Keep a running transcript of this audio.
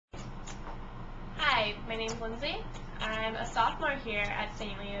Hi, my name's Lindsay. I'm a sophomore here at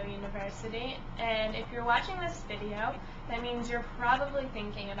St. Leo University, and if you're watching this video, that means you're probably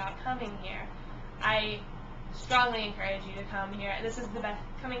thinking about coming here. I strongly encourage you to come here.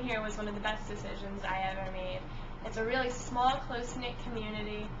 Coming here was one of the best decisions I ever made. It's a really small, close-knit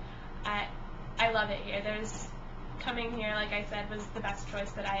community. I love it here. Coming here, like I said, was the best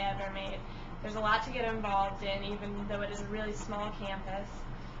choice that I ever made. There's a lot to get involved in, even though it is a really small campus.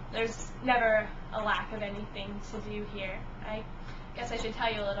 There's never a lack of anything to do here. I guess I should tell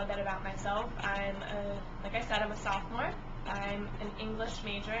you a little bit about myself. Like I said, I'm a sophomore. I'm an English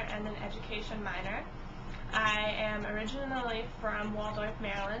major and an education minor. I am originally from Waldorf,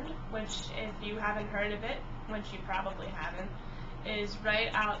 Maryland, which, if you haven't heard of it, which you probably haven't, is right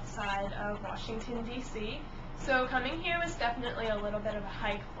outside of Washington, D.C. So coming here was definitely a little bit of a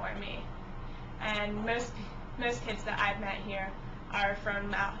hike for me. And most kids that I've met here are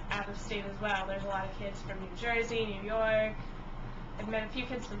from out of state as well. There's a lot of kids from New Jersey, New York. I've met a few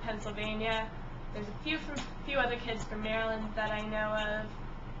kids from Pennsylvania. There's a few other kids from Maryland that I know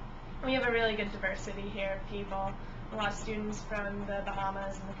of. We have a really good diversity here of people. A lot of students from the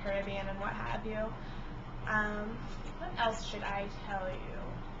Bahamas and the Caribbean and what have you. What else should I tell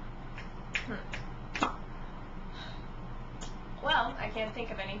you? Well, I can't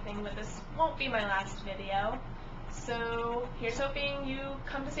think of anything, but this won't be my last video. So here's hoping you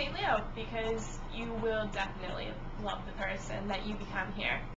come to St. Leo, because you will definitely love the person that you become here.